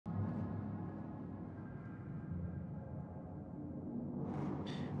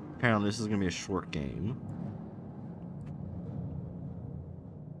Apparently this is gonna be a short game.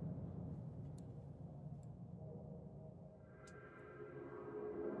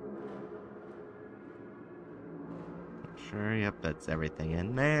 Sure, yep, that's everything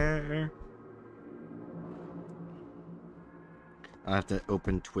in there. I have to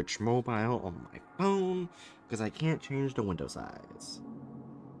open Twitch Mobile on my phone because I can't change the window size.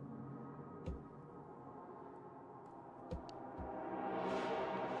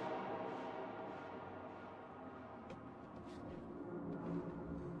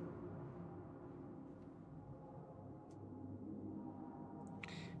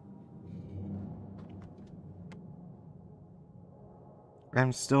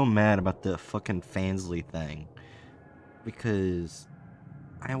 I'm still mad about the fucking Fansly thing because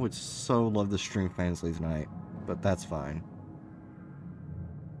I would so love to stream Fansly tonight, but that's fine.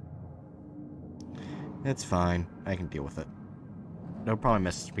 It's fine. I can deal with it. They'll probably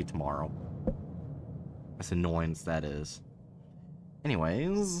message me tomorrow. As annoying as that is.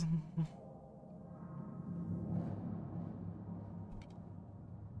 Anyways.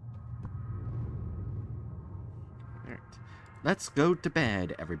 Alright. Let's go to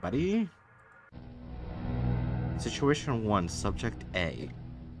bed, everybody. Situation 1, Subject A.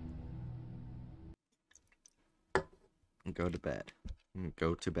 Go to bed.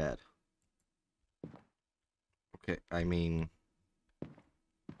 Go to bed. Okay, I mean...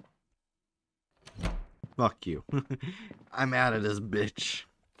 Fuck you. I'm out of this bitch.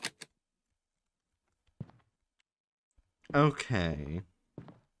 Okay.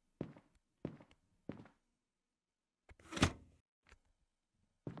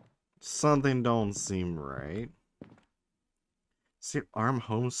 Something don't seem right. See, ARM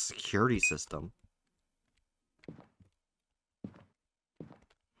home security system.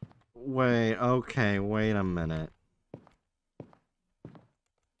 Wait, okay, wait a minute.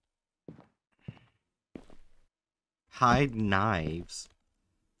 Hide knives.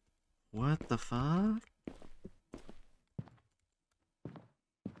 What the fuck?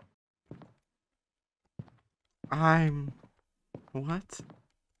 What?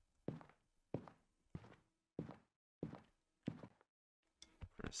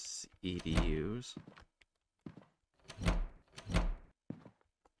 Press EDUs.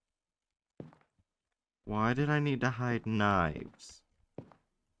 Why did I need to hide knives?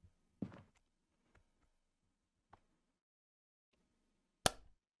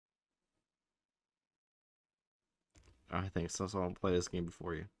 I think so, so I'll play this game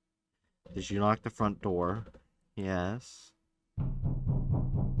before you. Did you lock the front door? Yes.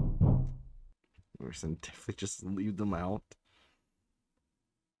 We're gonna definitely just leave them out.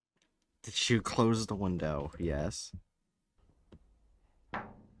 Did you close the window? Yes.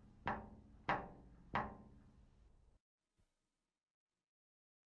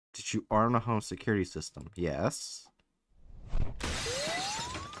 Did you arm the home security system? Yes.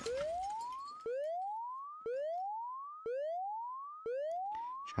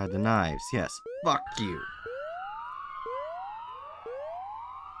 Try the knives. Yes. Fuck you.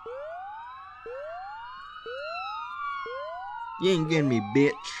 You ain't getting me,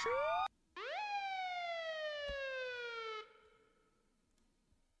 bitch.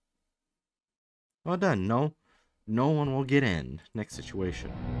 Well done. No one will get in. Next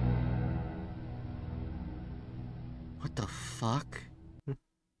situation. What the fuck?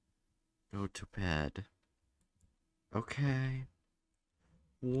 Go to bed. Okay.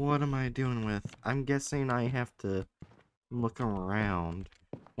 What am I doing with? I'm guessing I have to look around.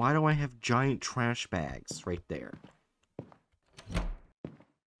 Why do I have giant trash bags right there? Okay,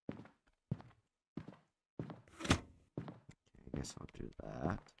 I guess I'll do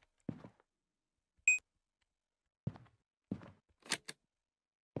that.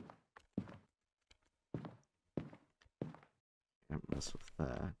 Can't mess with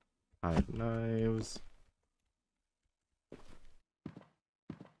that. Hide knives.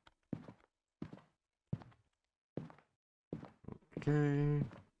 Okay.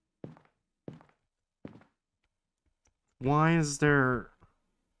 Why is there...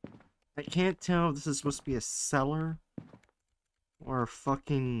 I can't tell if this is supposed to be a cellar or a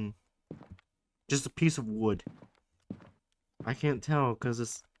fucking... just a piece of wood. I can't tell because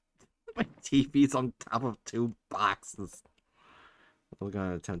it's... my TV's on top of two boxes. I'm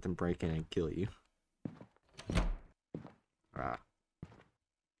gonna attempt to break in and kill you. Ah.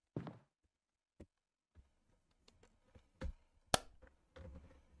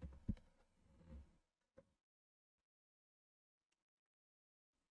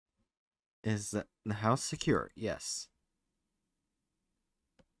 Is the house secure? Yes.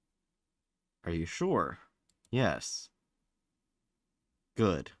 Are you sure? Yes.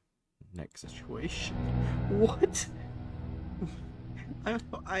 Good. Next situation. What?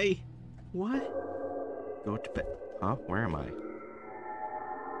 What? Go to bed. Huh? Where am I?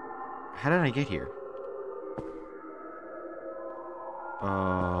 How did I get here?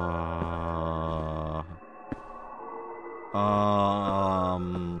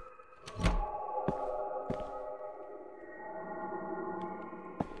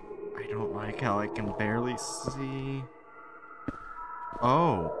 I don't like how I can barely see.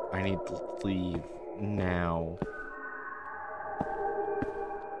 Oh, I need to leave now.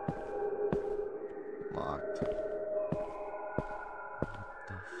 Locked.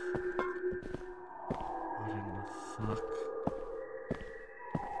 What in the fuck?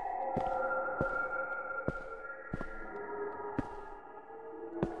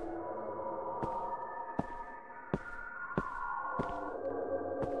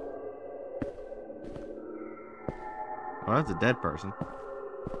 Oh, that's a dead person.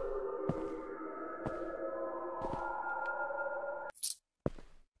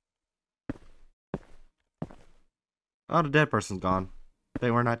 Oh, the dead person's gone.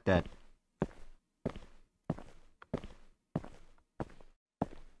 They were not dead.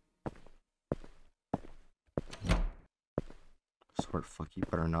 I swear to fuck, you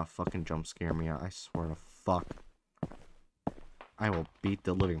better not fucking jump scare me. I swear to fuck. I will beat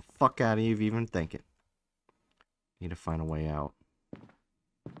the living fuck out of you if you even think it. Need to find a way out.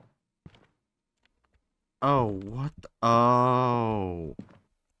 Oh, what the... Oh.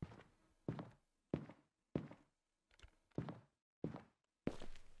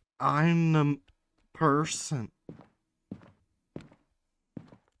 I'm the person.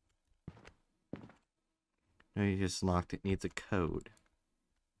 No, you just locked it. Needs a code.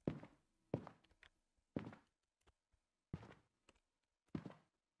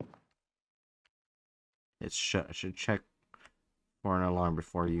 It's shut. I should check for an alarm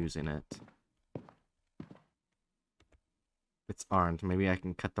before using it. It's armed. Maybe I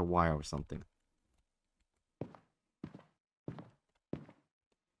can cut the wire or something.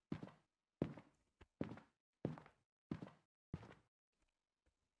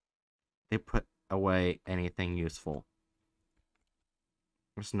 They put away anything useful.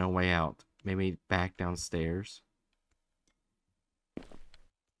 There's no way out. Maybe back downstairs.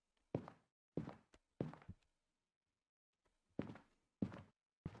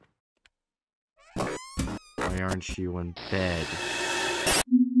 Why aren't you in bed?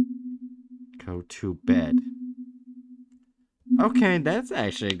 Go to bed. Okay, that's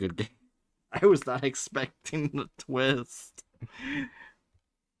actually a good game. I was not expecting the twist.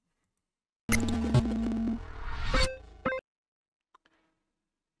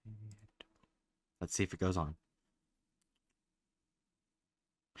 Let's see if it goes on.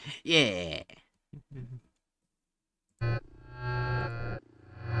 Yeah.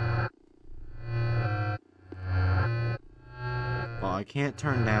 Well, I can't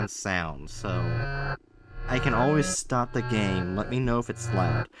turn down sound, so I can always stop the game. Let me know if it's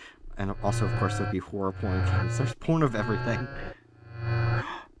loud. And also, of course, there'd be horror porn games. There's porn of everything.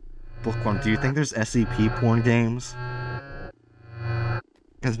 Bookworm, do you think there's SCP porn games?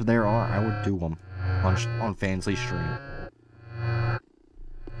 Because if there are, I would do them on Fansly stream.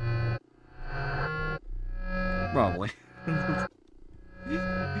 Probably.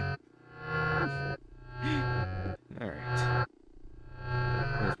 Alright.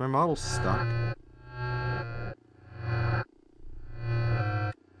 Is my model stuck?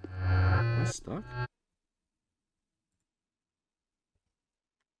 Am I stuck?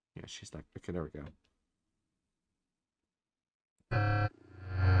 Yeah, she's stuck. Okay, there we go. Here,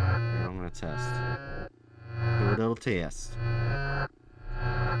 I'm gonna test. Do a little test.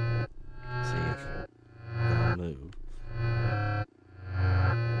 See if it'll move.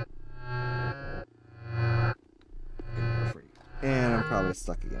 And I'm probably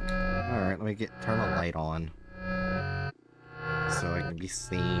stuck again. Alright, let me turn the light on. So I can be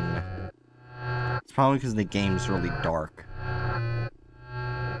seen. It's probably because the game's really dark.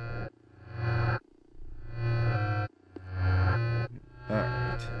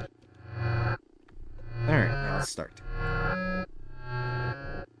 Alright. Alright, now let's start.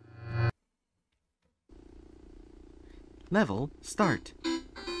 Level start.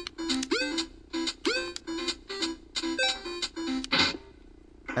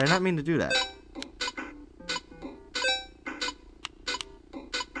 I did not mean to do that.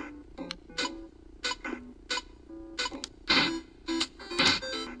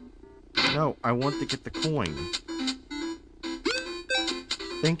 No, I want to get the coin.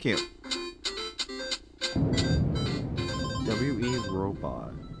 Thank you. WE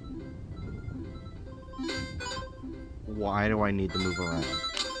robot. Why do I need to move around?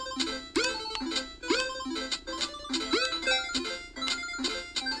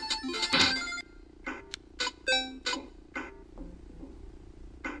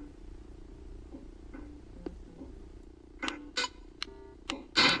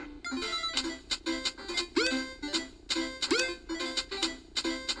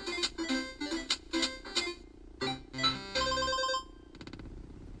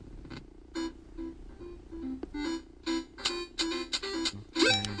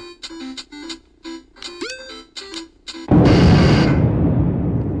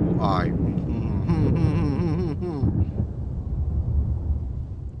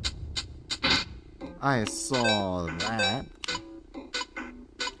 I saw that.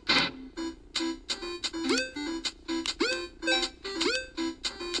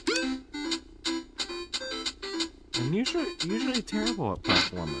 I'm usually terrible at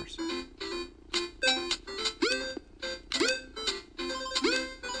platformers.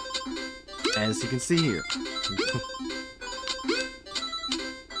 As you can see here.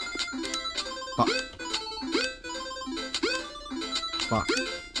 Fuck. Fuck.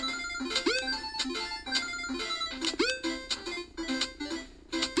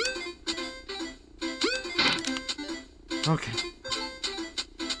 Okay.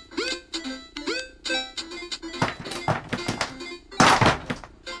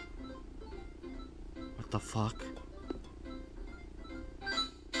 What the fuck?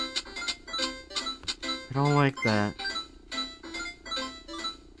 I don't like that.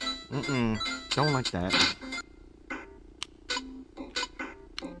 Don't like that.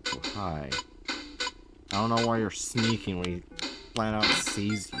 Oh, hi. I don't know why you're sneaking when he flat out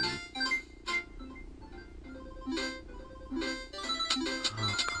sees you.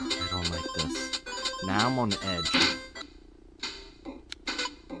 Oh god, I don't like this. Now I'm on the edge.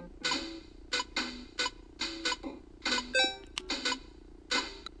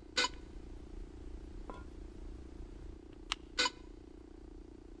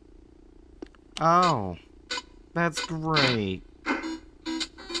 Oh, that's great.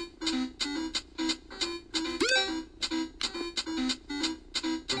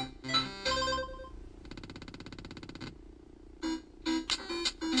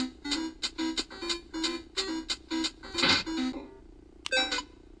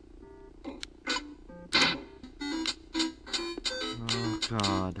 Oh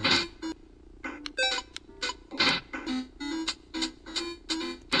god.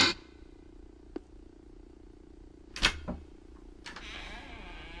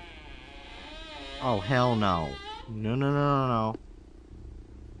 Oh, hell no. No, no, no, no, no.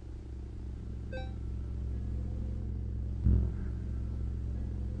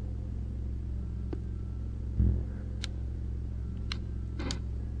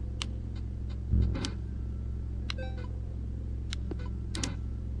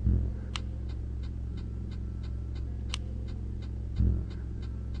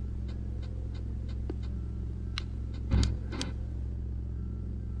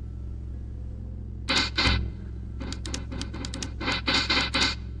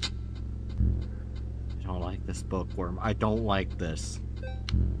 This bookworm. I don't like this.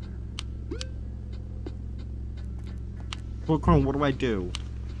 Bookworm, what do I do?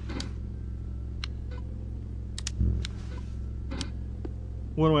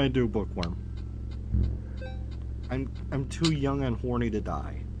 What do I do, Bookworm? I'm too young and horny to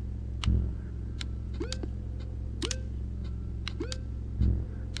die.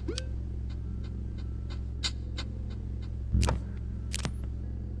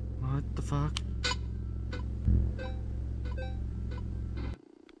 What the fuck?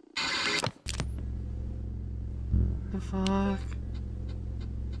 The fuck?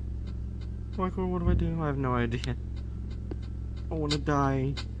 What do I do? I have no idea. I want to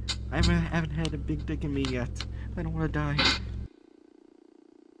die. I haven't had a big dick in me yet. I don't want to die.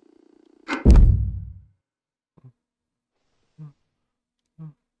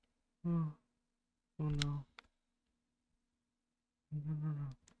 Oh no.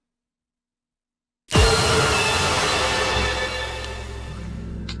 No.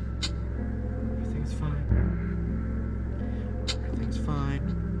 Everything's fine. Everything's fine.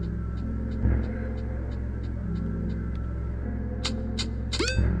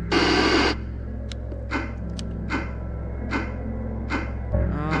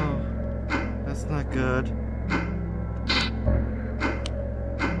 Oh, that's not good.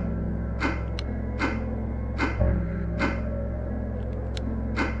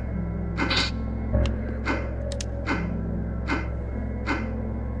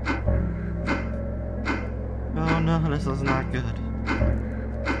 Oh no, this is not good.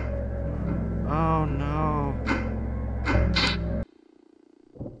 Oh no.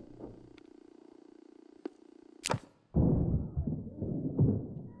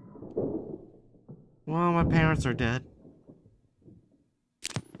 Well, my parents are dead.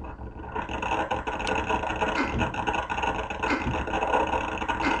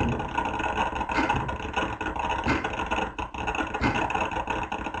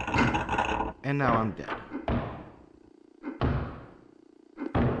 And now I'm dead.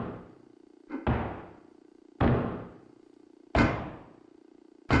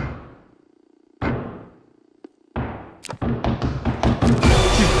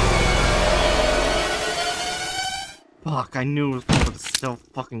 Fuck, I knew it was, but it still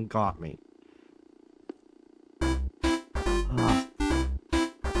fucking got me.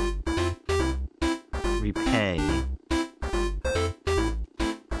 pay.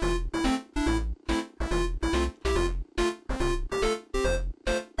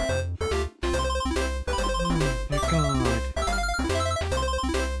 Oh my god.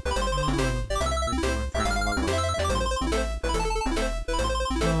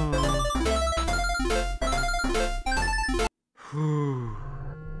 Oh.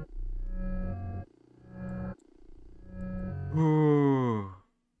 Oh.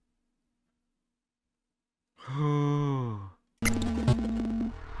 Oh.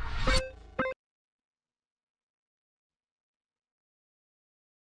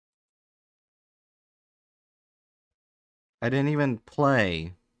 I didn't even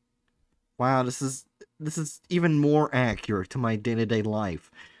play. Wow, this is even more accurate to my day-to-day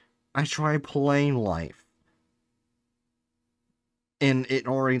life. I try playing life, and it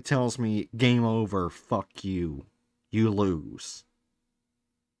already tells me game over, fuck you. You lose.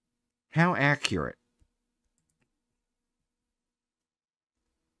 How accurate.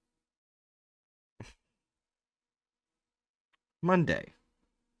 Monday.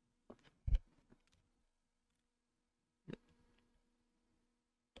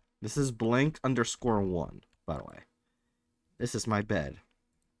 This is blank_1, by the way. This is my bed.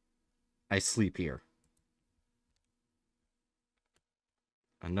 I sleep here.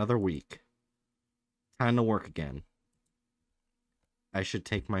 Another week. Time to work again. I should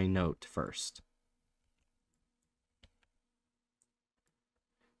take my note first.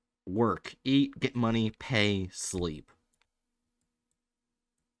 Work, eat, get money, pay, sleep.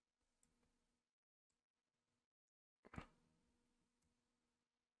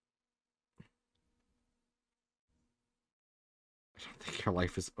 I don't think your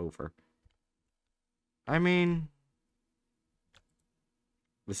life is over. I mean,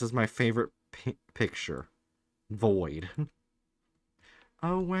 this is my favorite picture. Void.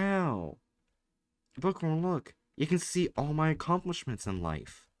 Oh, wow. Bookworm, look. You can see all my accomplishments in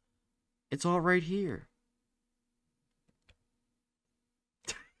life. It's all right here.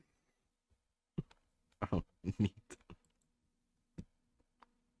 Oh, neat.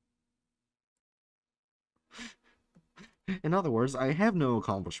 In other words, I have no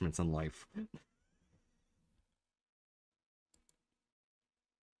accomplishments in life.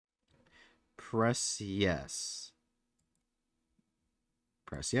 Press yes.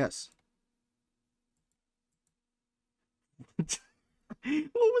 Press yes. What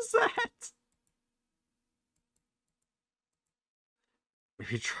was that?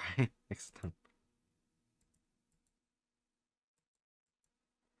 Maybe try next time.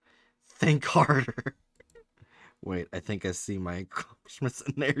 Think harder. Wait, I think I see my accomplishments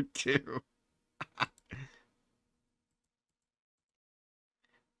in there too.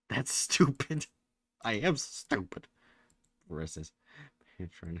 That's stupid. I am stupid. Versus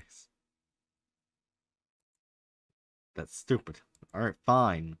Patronus. That's stupid. Alright,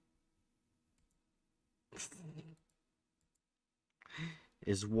 fine.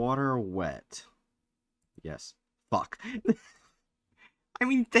 Is water wet? Yes. Fuck. I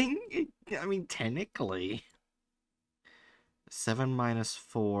mean, technically. 7 minus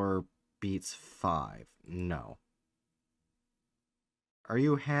 4 beats 5. No. Are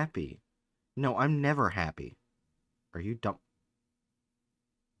you happy? No, I'm never happy. Are you dumb?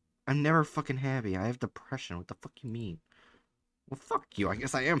 I'm never fucking happy. I have depression. What the fuck you mean? Well, fuck you. I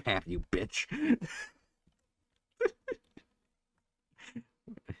guess I am happy, you bitch.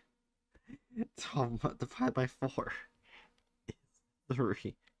 12 divided by 4 is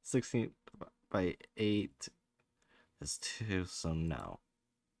 3. 16 by 8 is 2, so no.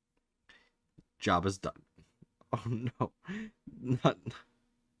 Job is done. Oh no. Not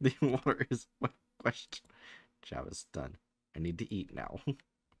the water is my question. Job is done. I need to eat now.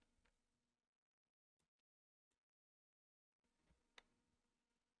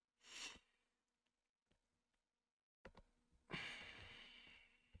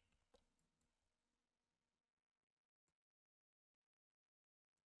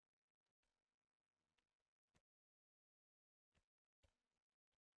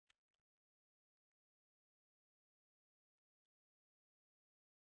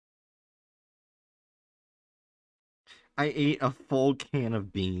 I ate a full can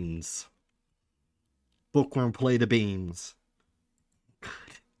of beans. Bookworm, play the beans. God,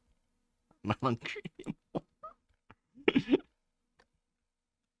 I'm hungry.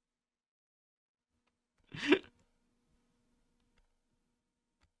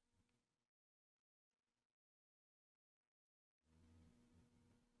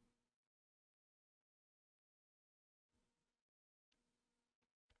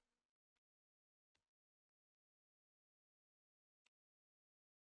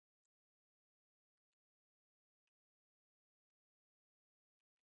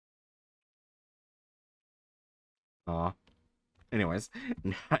 Aw. Anyways,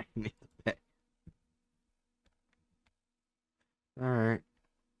 now I need to pay. Alright.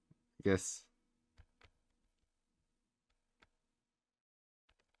 I guess.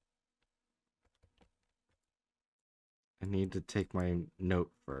 I need to take my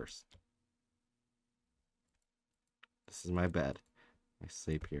note first. This is my bed. I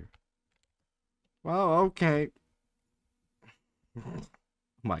sleep here. Well, okay. Oh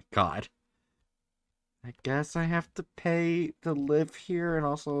my god. I guess I have to pay to live here and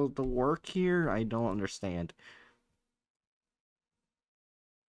also to work here? I don't understand.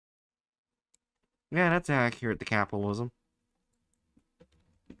 Yeah, that's accurate to capitalism.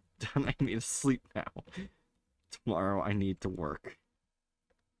 I need to sleep now. Tomorrow I need to work.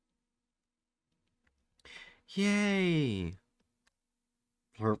 Yay!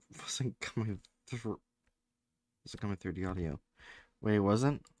 Or wasn't coming through. Was it coming through the audio? Wait, it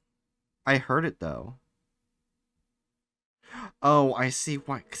wasn't? I heard it though. Oh, I see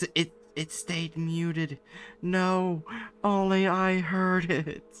why. 'Cause it stayed muted. No, only I heard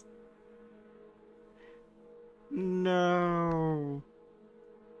it. No.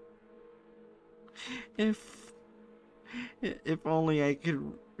 If only I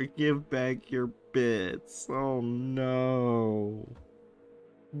could give back your bits. Oh no.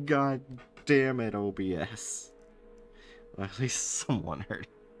 God damn it, OBS. Well, at least someone heard it.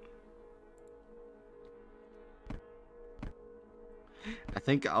 I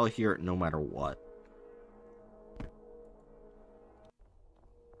think I'll hear it no matter what.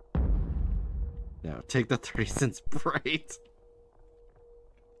 No, take the 30 cents right.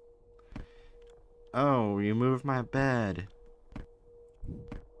 Oh, you moved my bed.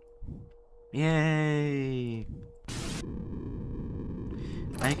 Yay!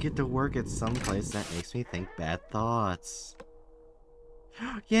 I get to work at some place that makes me think bad thoughts.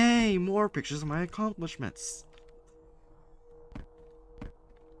 Yay! More pictures of my accomplishments.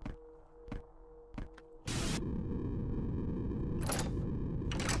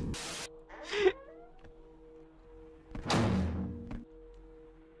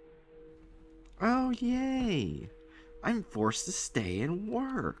 Oh, yay! I'm forced to stay and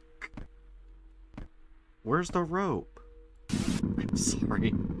work. Where's the rope? I'm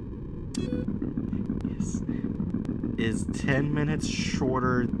sorry. Is 10 minutes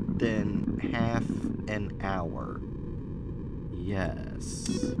shorter than half an hour? Yes.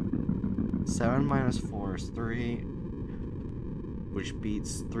 7 minus 4 is 3, which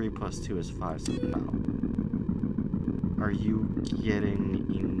beats 3 plus 2 is 5, so no. Are you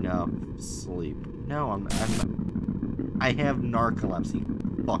getting enough sleep? No, I'm not. I have narcolepsy.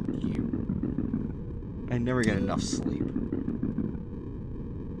 Fuck you. I never get enough sleep.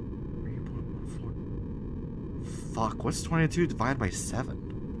 3.14. Fuck, what's 22 divided by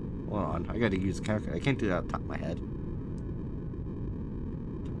 7? Hold on, I gotta use a calculator. I can't do that on top of my head.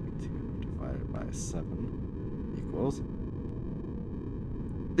 22 divided by 7 equals...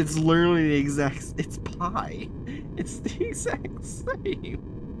 It's literally the exact... It's pi. It's the exact same.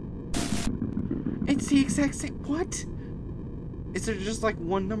 It's the exact same... What? Is there just like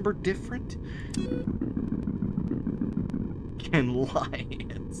one number different? Can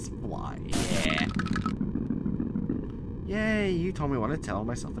lions fly? Yeah. Yay, you told me what to tell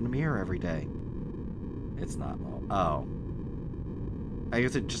myself in the mirror every day. It's not... Oh. I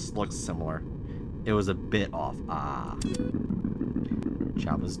guess it just looks similar. It was a bit off. Ah.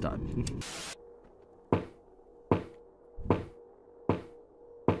 Job is done.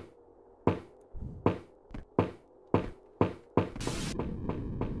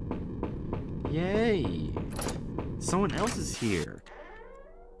 Yay! Someone else is here.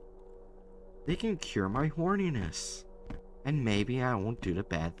 They can cure my horniness. And maybe I won't do the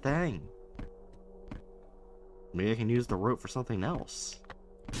bad thing. Maybe I can use the rope for something else.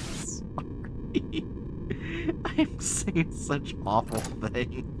 Sorry. I'm saying such awful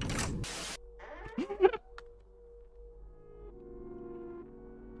things.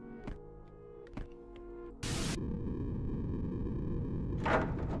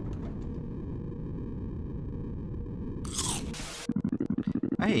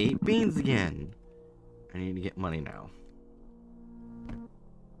 I ate beans again. I need to get money now.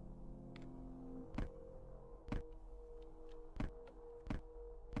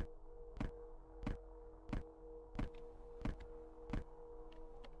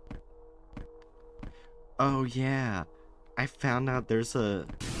 Oh yeah, I found out there's a...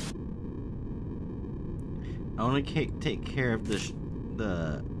 I want to take care of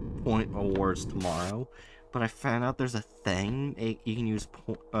the point awards tomorrow, but I found out there's a thing you can use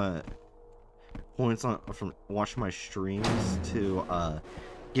points on from watching my streams to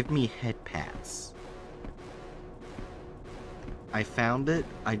give me head pats. I found it.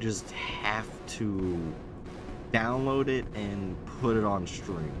 I just have to download it and put it on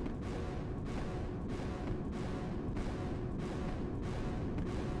stream.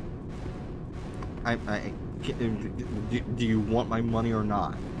 Do you want my money or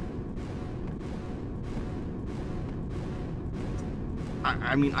not?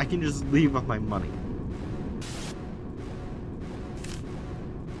 I mean, I can just leave with my money.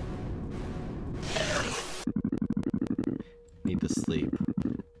 Need to sleep.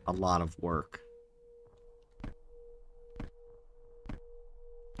 A lot of work.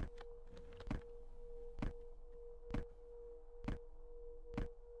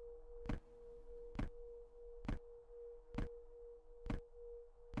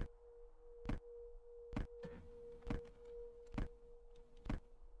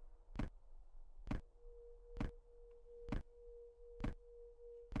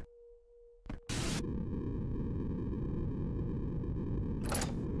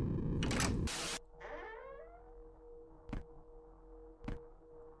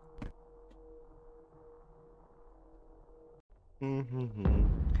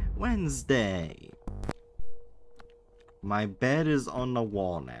 Wednesday. My bed is on the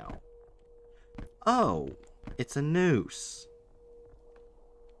wall now. Oh, it's a noose.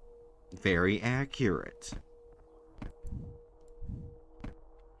 Very accurate.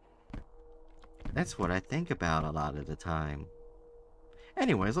 That's what I think about a lot of the time.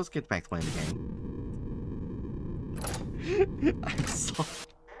 Anyways, let's get back to playing the game. I'm so...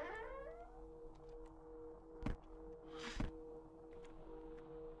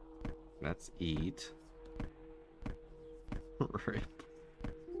 Let's eat. Rip.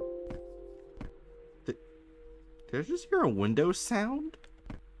 Did I just hear a window sound?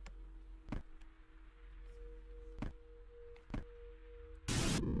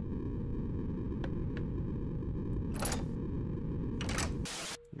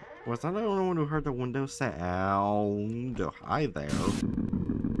 Was I the only one who heard the window sound? Hi there.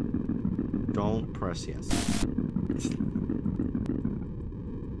 Don't press yes.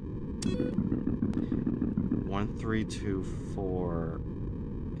 1, 3, 2, 4.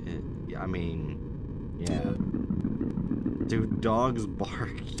 I mean, yeah. Do dogs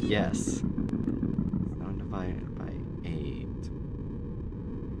bark? Yes. 7 divided by 8.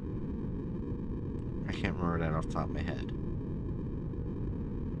 I can't remember that off the top of my head.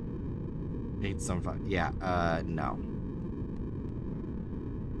 875. Yeah, no.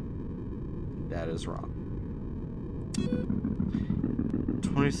 That is wrong.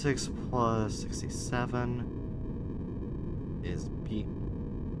 26 plus 67 is B.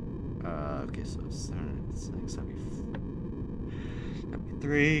 Okay, so 76,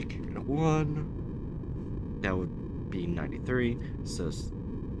 73, keep it at 1. That would be 93. So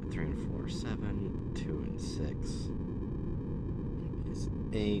 3 and 4, 7, 2 and 6 is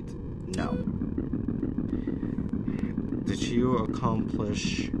 8. No. Did you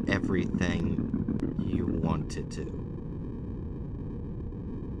accomplish everything you wanted to?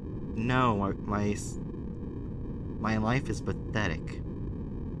 No, my life is pathetic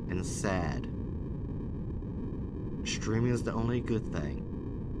and sad. Streaming is the only good thing.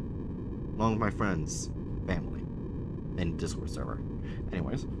 Along with my friends, family, and Discord server.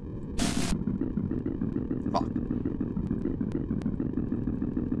 Anyways. Fuck.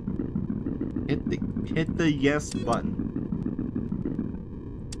 Hit the yes button.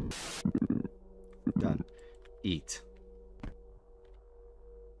 Done. Eat.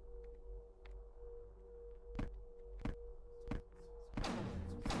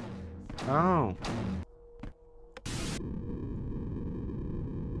 Oh.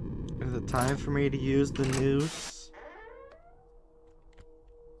 Is it time for me to use the noose?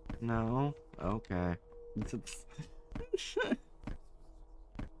 No? Okay.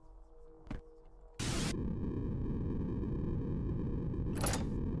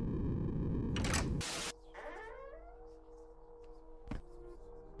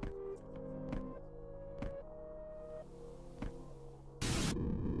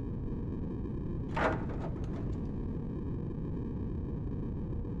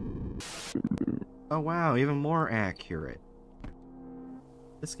 Oh wow, even more accurate.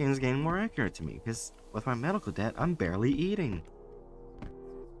 This game's getting more accurate to me, because with my medical debt, I'm barely eating.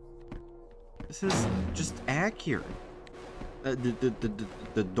 This is just accurate.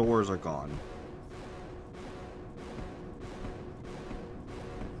 The doors are gone.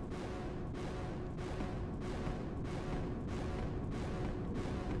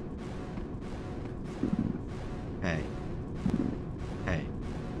 Hey. Hey.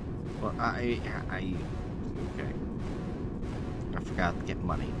 Well, okay. I forgot to get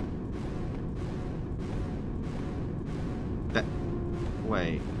money.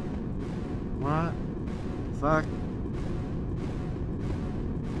 Wait. What? Fuck.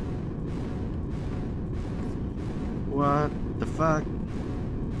 What the fuck?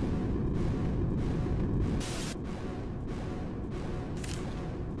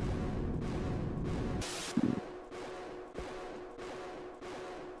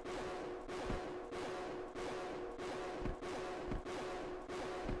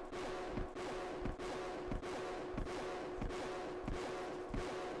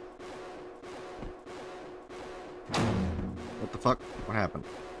 What the fuck? What happened?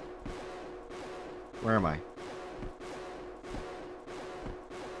 Where am I?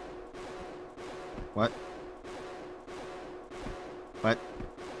 What? What?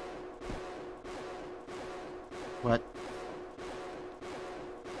 What?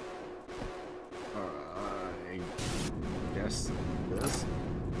 I guess this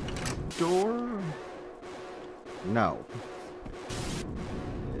door? No.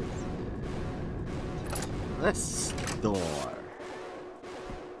 This door?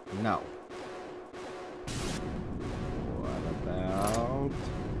 No. What about...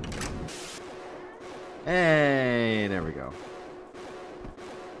 Hey, there we go.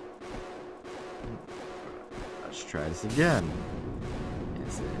 Let's try this again.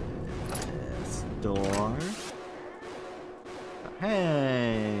 Is it this door?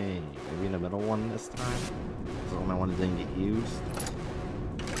 Hey! Maybe in the middle one this time? It's the only one that didn't get used.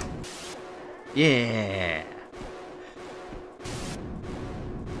 Yeah!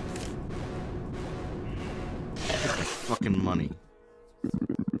 Get the fucking money.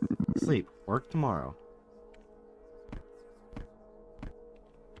 Sleep. Work tomorrow.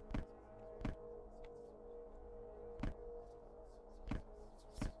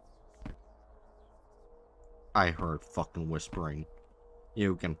 I heard fucking whispering.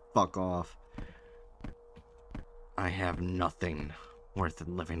 You can fuck off. I have nothing worth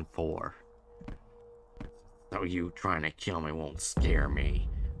living for. So you trying to kill me won't scare me.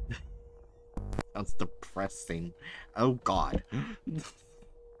 That's depressing. Oh god.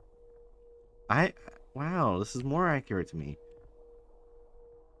 Wow, this is more accurate to me.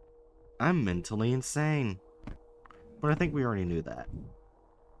 I'm mentally insane. But I think we already knew that.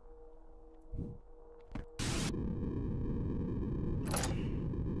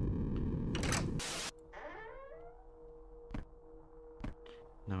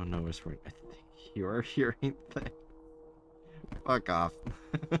 No whispering. I think you're hearing things. Fuck off.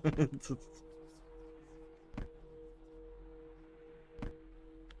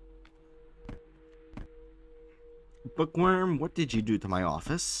 Bookworm, what did you do to my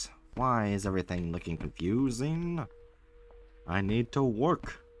office? Why is everything looking confusing? I need to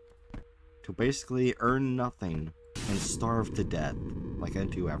work. To basically earn nothing and starve to death, like I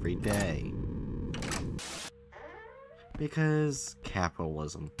do every day. Because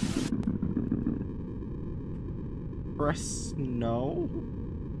capitalism. Press no?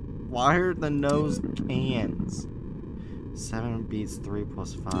 Why are the no's cans? 7 beats 3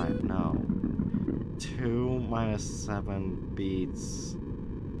 plus 5. No. 2 minus 7 beats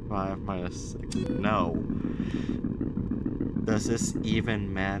 5 minus 6. No. Does this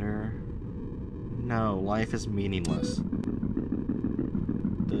even matter? No, life is meaningless.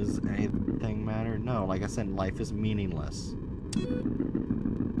 Does anything matter? No, like I said, life is meaningless.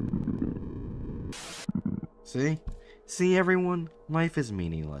 See? See, everyone? Life is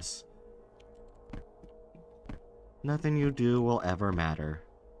meaningless. Nothing you do will ever matter.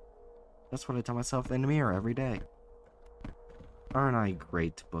 That's what I tell myself in the mirror every day. Aren't I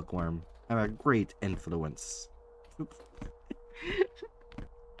great, Bookworm? I'm a great influence.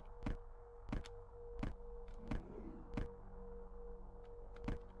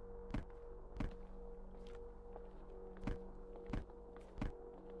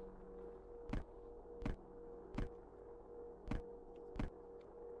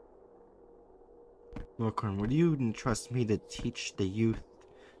 Bookworm, would you entrust me to teach the youth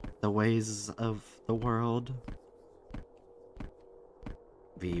the ways of the world?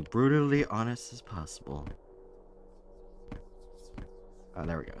 Be brutally honest as possible. Oh,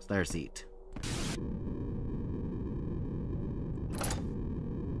 there we go. There's eat.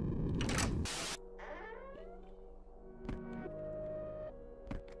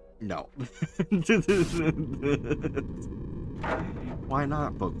 No. Why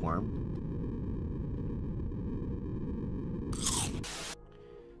not, Bookworm?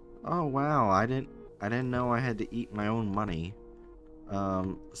 Oh wow, I didn't know I had to eat my own money.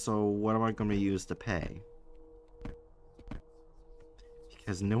 So what am I going to use to pay?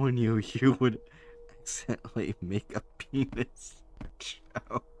 Because knowing you would accidentally make a penis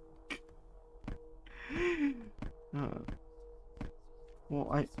joke. Well,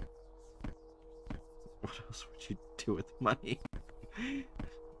 what else would you do with money?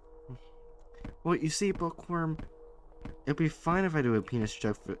 Well, you see, Bookworm, it'd be fine if I do a penis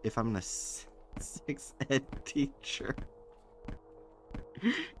joke if I'm a sex ed teacher.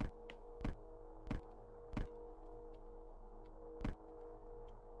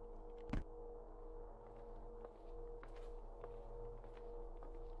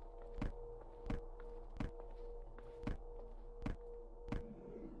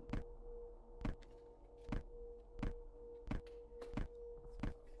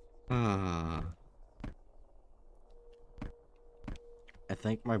 I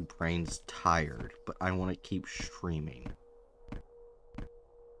think my brain's tired, but I want to keep streaming.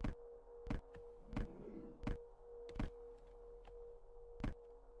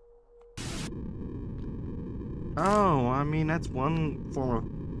 Oh, I mean, that's one form of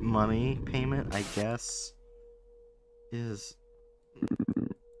money payment, I guess. Is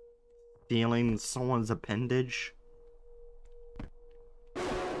stealing someone's appendage.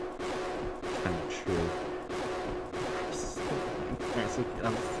 Kind of true.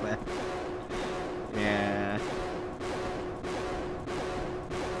 I'm sad. Yeah.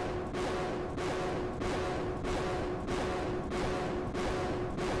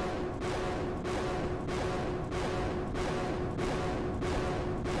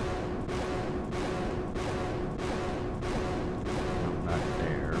 No, not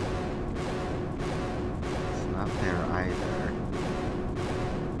there. It's not there either.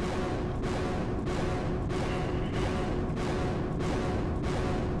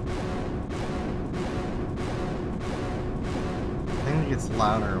 I think it gets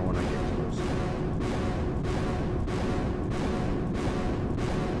louder when I get closer.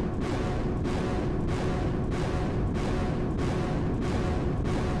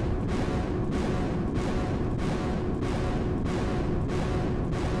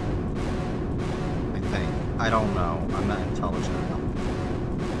 I don't know. I'm not intelligent enough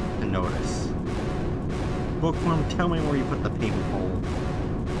to notice. Bookworm, tell me where you put the payment hole.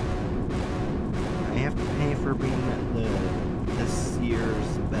 I have to pay for being this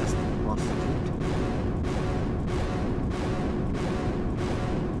year's best prostitute.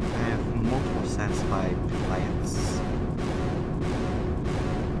 I have multiple satisfied clients.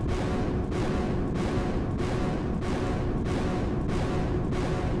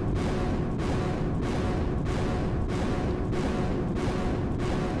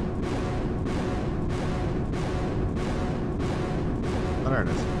 There it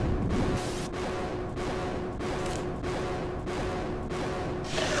is.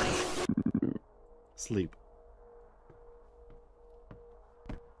 Sleep.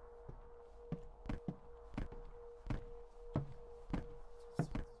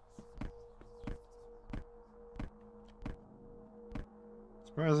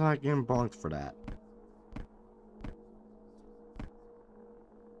 Surprised I'm not getting bonked for that.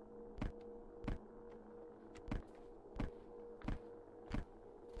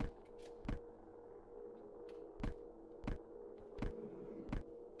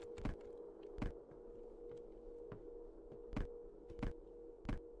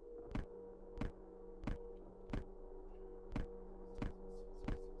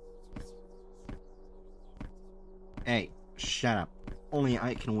 Hey, shut up. Only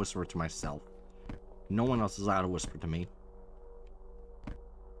I can whisper to myself. No one else is allowed to whisper to me. You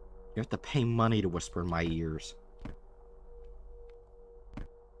have to pay money to whisper in my ears.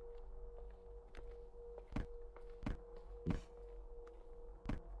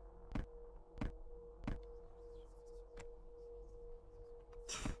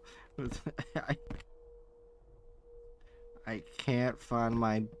 I can't find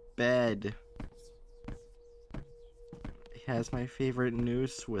my bed. It has my favorite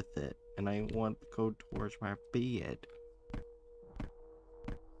noose with it, and I want to go towards my bed.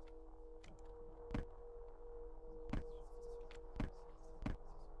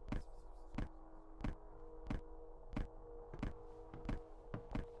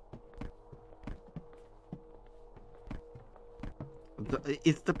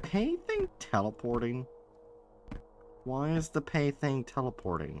 Is the pay thing teleporting? Why is the pay thing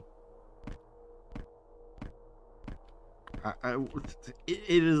teleporting? It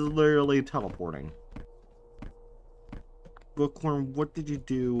is literally teleporting. Bookworm, what did you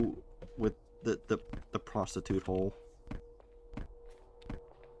do with the prostitute hole?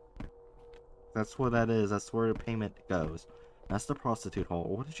 That's what that is. That's where the payment goes. That's the prostitute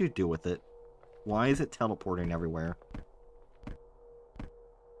hole. What did you do with it? Why is it teleporting everywhere?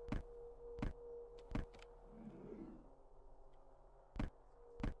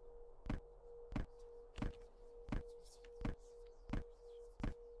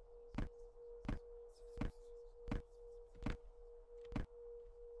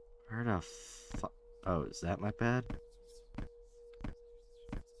 Where the fuck? Oh, is that my bed?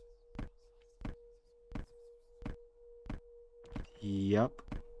 Yep.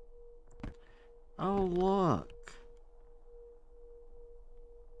 Oh, look.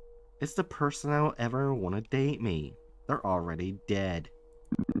 It's the person that'll ever want to date me. They're already dead.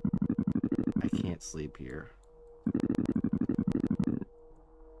 I can't sleep here.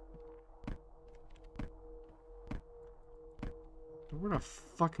 Where the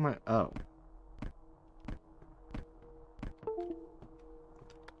fuck am I? Oh.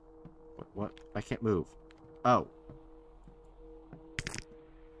 What? I can't move. Oh.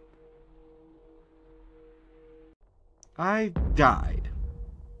 I died.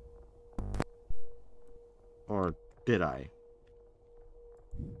 Or did I?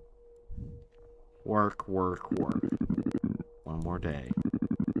 Work, work, work. One more day.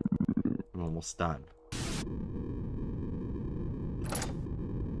 I'm almost done.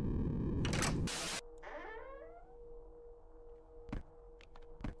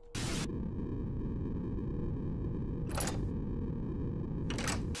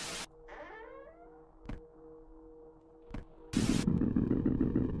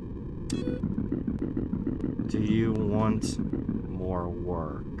 Do you want more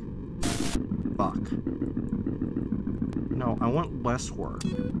work? Fuck. No, I want less work.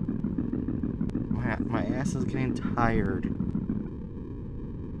 My ass is getting tired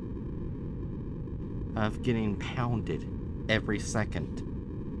of getting pounded every second.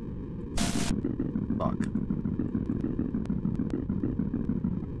 Fuck.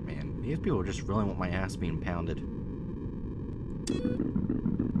 Man, these people just really want my ass being pounded.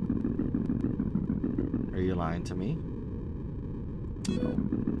 Are you lying to me? No.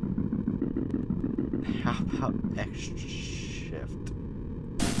 How about extra shift?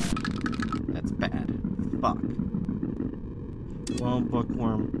 That's bad. Fuck. Well,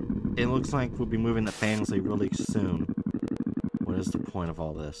 Bookworm, it looks like we'll be moving to Fantasy really soon. What is the point of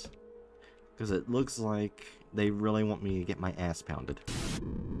all this? Because it looks like they really want me to get my ass pounded.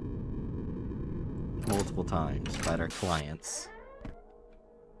 Multiple times by their clients.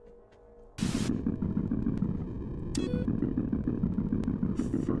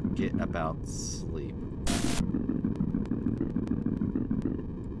 Forget about sleep.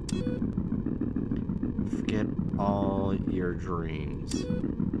 Forget all your dreams.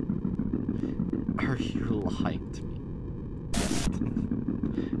 Are you lying to me? Yes.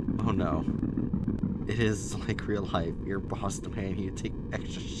 Oh no. It is like real life. Your boss demanding you take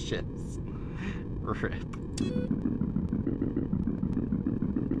extra shifts. Rip.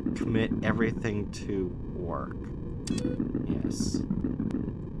 Commit everything to work. Yes.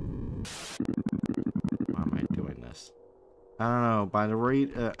 Why am I doing this? I don't know. By the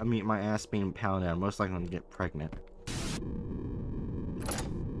rate, my ass being pounded, I'm most likely gonna get pregnant.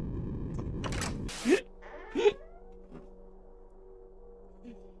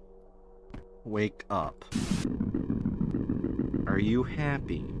 Wake up. Are you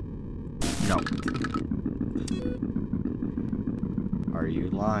happy? No. Are you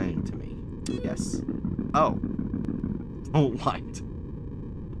lying to me? Yes. Oh. Don't lie to me.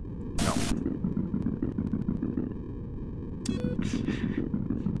 No.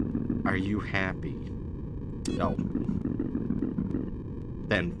 Are you happy? No.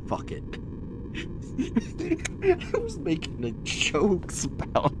 Then fuck it. I was making jokes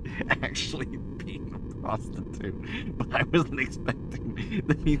about actually being a prostitute, but I wasn't expecting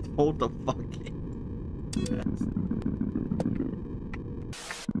to be told to fuck it. Yes.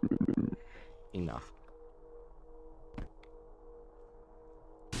 Enough.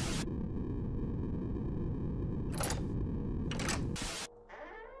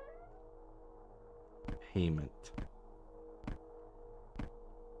 Payment.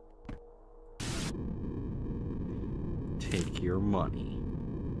 Take your money.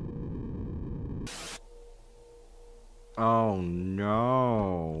 Oh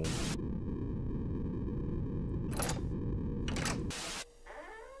no.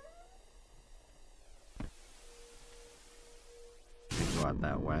 Can't go out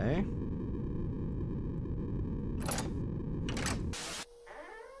that way.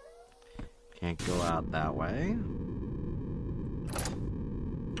 Can't go out that way.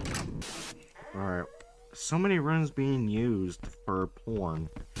 Alright. So many rooms being used for porn.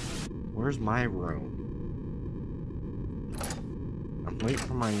 Where's my room? I'm waiting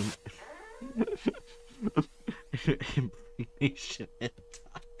for my information and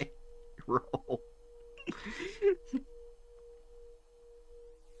die roll.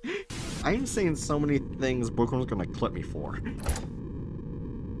 I'm saying so many things Bookworm's gonna clip me for.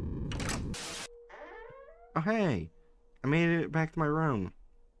 Oh hey, I made it back to my room.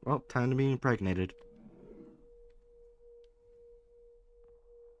 Well, time to be impregnated.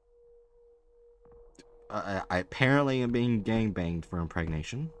 I apparently am being gangbanged for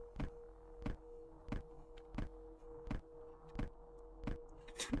impregnation.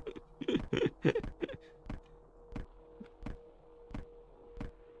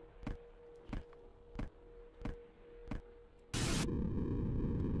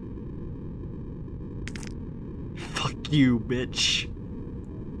 Fuck you, bitch.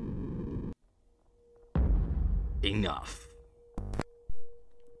 Enough.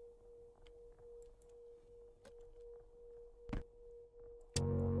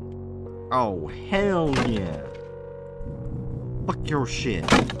 Oh, hell yeah. Fuck your shit.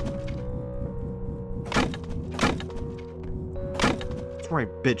 That's right,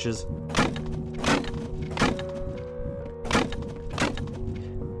 bitches.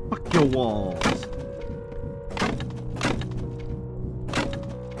 Fuck your walls.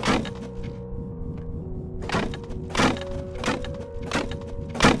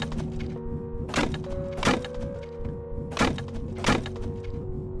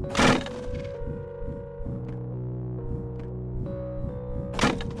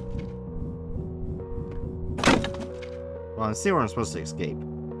 Well, I see where I'm supposed to escape.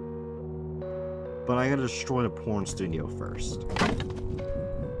 But I gotta destroy the porn studio first.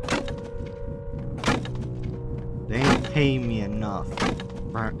 They ain't paying me enough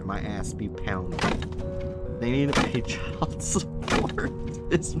for my ass be pounded. They need to pay child support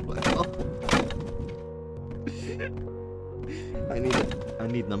as well. I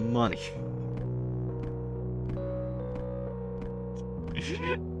need the money.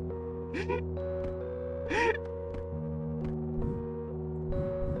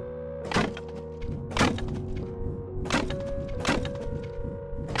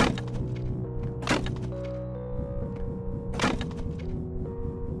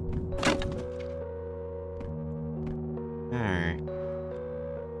 Alright.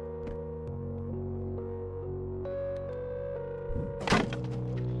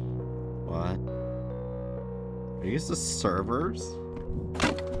 What? Are these the servers?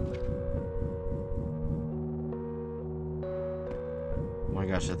 Oh my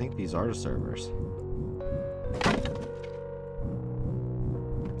gosh, I think these are the servers.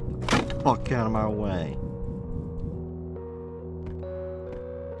 Fuck out of my way.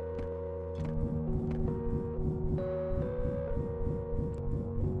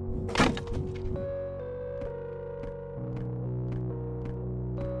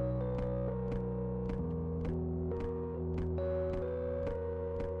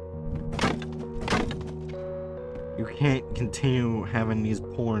 You can't continue having these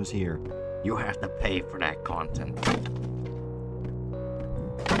porns here. You have to pay for that content.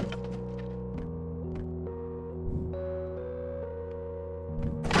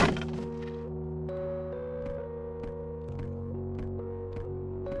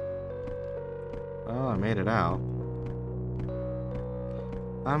 Oh, I made it out.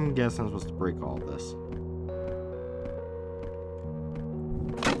 I'm guessing I'm supposed to break all this.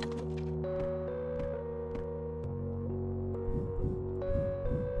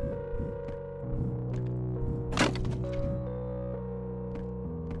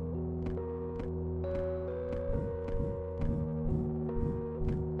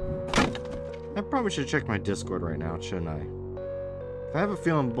 I probably should check my Discord right now, shouldn't I? I have a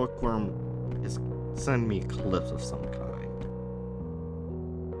feeling Bookworm is sending me clips of some kind.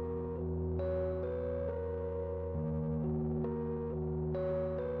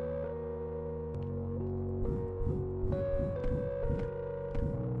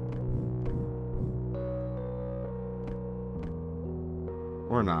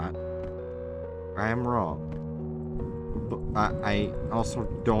 Or not. I am wrong. But I also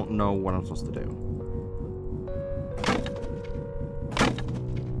don't know what I'm supposed to do.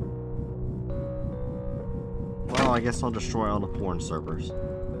 Well, I guess I'll destroy all the porn servers.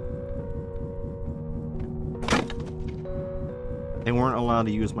 They weren't allowed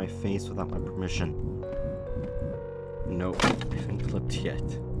to use my face without my permission. Nope, I haven't clipped yet.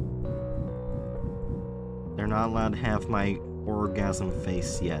 They're not allowed to have my orgasm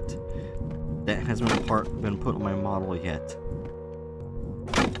face yet. That hasn't been put on my model yet.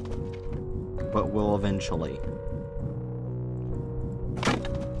 But will eventually.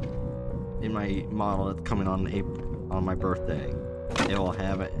 In my model that's coming on my birthday, it will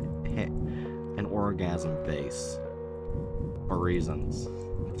have an orgasm face. For reasons.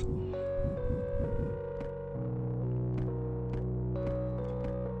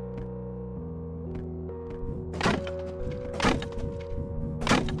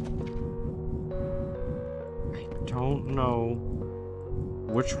 I don't know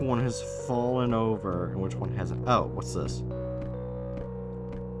which one has fallen over and which one hasn't. Oh, what's this?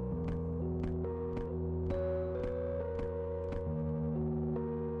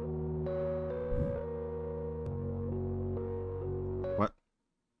 What?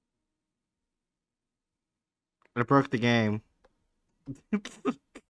 I broke the game.